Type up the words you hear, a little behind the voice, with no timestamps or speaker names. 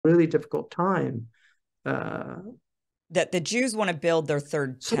really difficult time. That the Jews want to build their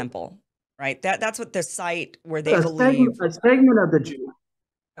third So temple, right? That's what the site where they believe. a segment of the Jews,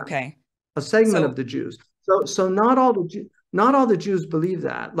 Okay. a segment of So the Jews. So not all the Jews believe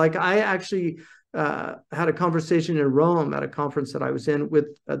that. Like I actually had a conversation in Rome at a conference that I was in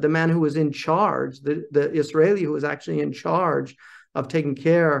with the man who was in charge, the Israeli who was actually in charge of taking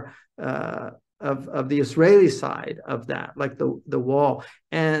care of the Israeli side of that, like the wall.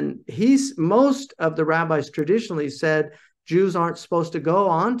 And most of the rabbis traditionally said Jews aren't supposed to go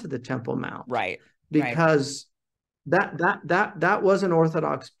onto the Temple Mount right, right. because that was an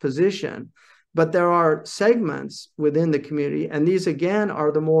Orthodox position. But there are segments within the community, and these again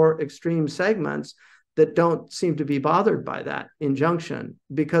are the more extreme segments that don't seem to be bothered by that injunction,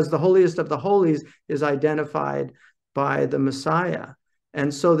 because the holiest of the holies is identified by the Messiah.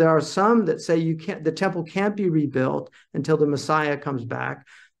 And so there are some that say the temple can't be rebuilt until the Messiah comes back.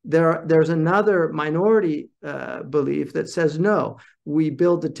 There's another minority belief that says, no, we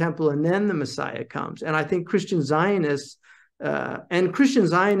build the temple and then the Messiah comes. And I think Christian Zionists and Christian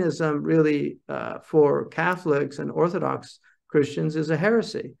Zionism really for Catholics and Orthodox Christians is a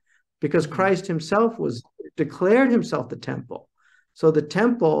heresy, because Christ himself declared himself the temple. So the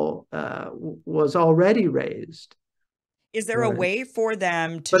temple was already raised. Is there a way for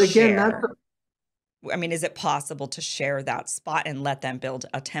them to But again, share? I mean, is it possible to share that spot and let them build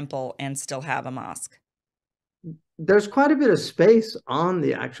a temple and still have a mosque? there's quite a bit of space on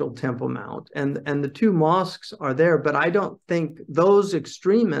the actual Temple Mount, and the two mosques are there. But I don't think those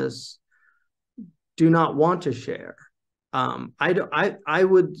extremists do not want to share. I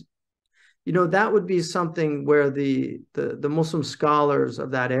would, that would be something where the Muslim scholars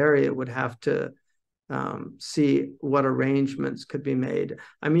of that area would have to see what arrangements could be made.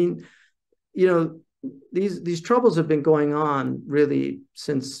 I mean, these troubles have been going on really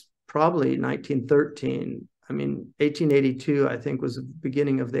since probably 1913. I mean, 1882, I think, was the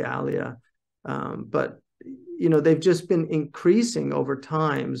beginning of the Aliyah. But, they've just been increasing over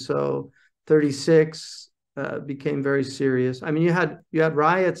time. So 36 became very serious. I mean, you had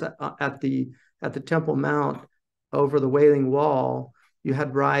riots at the Temple Mount over the Wailing Wall. You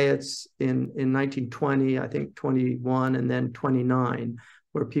had riots in 1920, I think 21, and then 29,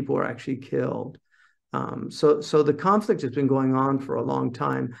 where people were actually killed. So the conflict has been going on for a long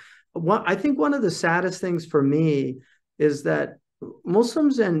time. I think one of the saddest things for me is that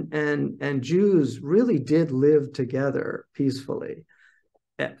Muslims and Jews really did live together peacefully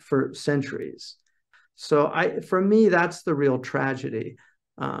for centuries. So for me, that's the real tragedy,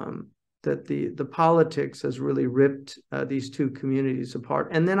 that the politics has really ripped these two communities apart.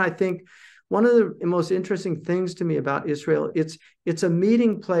 And then I think one of the most interesting things to me about Israel, it's a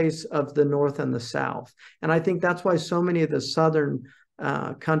meeting place of the North and the South. And I think that's why so many of the Southern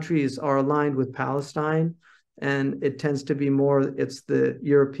countries are aligned with Palestine. And it tends to be it's the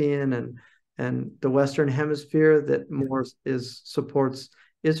European and the Western Hemisphere that more supports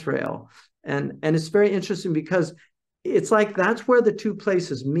Israel. And it's very interesting because it's like that's where the two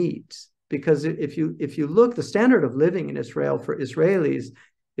places meet. Because if you look, the standard of living in Israel for Israelis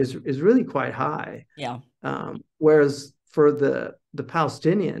is really quite high. Yeah. Whereas for the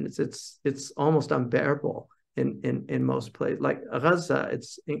Palestinians, it's almost unbearable in most places. Like Gaza,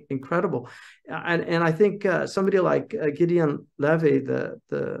 it's incredible. And I think somebody like Gideon Levy,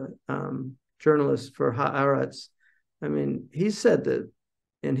 the journalist for Haaretz, I mean, he said that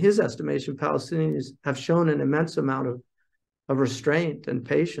in his estimation, Palestinians have shown an immense amount of restraint and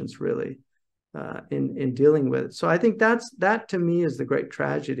patience, really, in dealing with it. So I think that to me is the great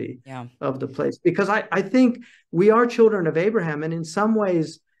tragedy of the place, because I think we are children of Abraham, and in some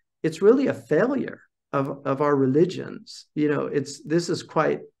ways, it's really a failure of our religions. This is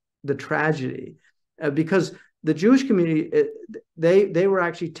quite the tragedy, because the Jewish community, they were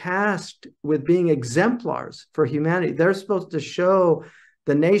actually tasked with being exemplars for humanity. They're supposed to show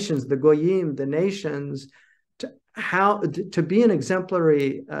the nations, the goyim, the nations, to be an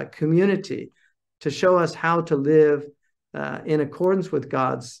exemplary community, to show us how to live in accordance with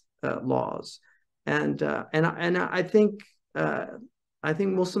God's laws. And I think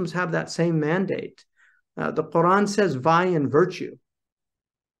Muslims have that same mandate. The Quran says, "Vie in virtue."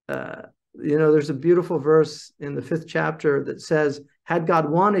 There's a beautiful verse in the 5th chapter that says, "Had God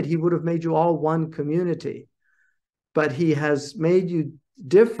wanted, He would have made you all one community, but He has made you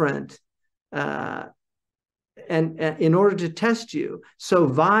different, and in order to test you. So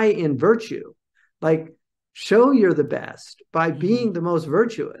vie in virtue, like show you're the best by being the most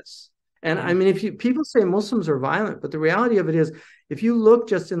virtuous." And I mean, people say Muslims are violent, but the reality of it is, if you look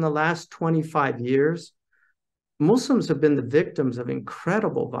just in the last 25 years, Muslims have been the victims of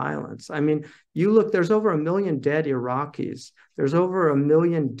incredible violence. I mean, you look, there's over 1 million dead Iraqis. There's over 1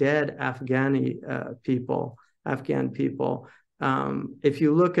 million dead Afghan people. If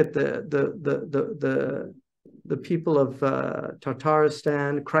you look at the people of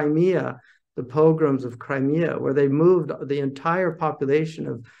Tatarstan, Crimea, the pogroms of Crimea, where they moved the entire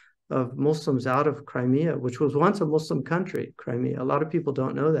population of Muslims out of Crimea, which was once a Muslim country, Crimea. A lot of people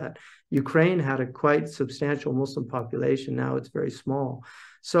don't know that. Ukraine had a quite substantial Muslim population. Now it's very small.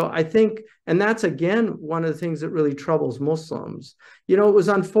 So I think, and that's again, one of the things that really troubles Muslims. You know, it was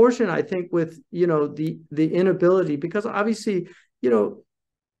unfortunate, I think, with, you know, the inability, because obviously, you know,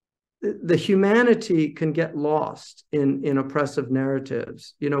 the humanity can get lost in oppressive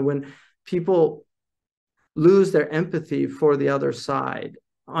narratives. You know, when people lose their empathy for the other side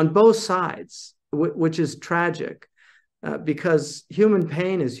on both sides, which is tragic, because human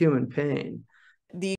pain is human pain.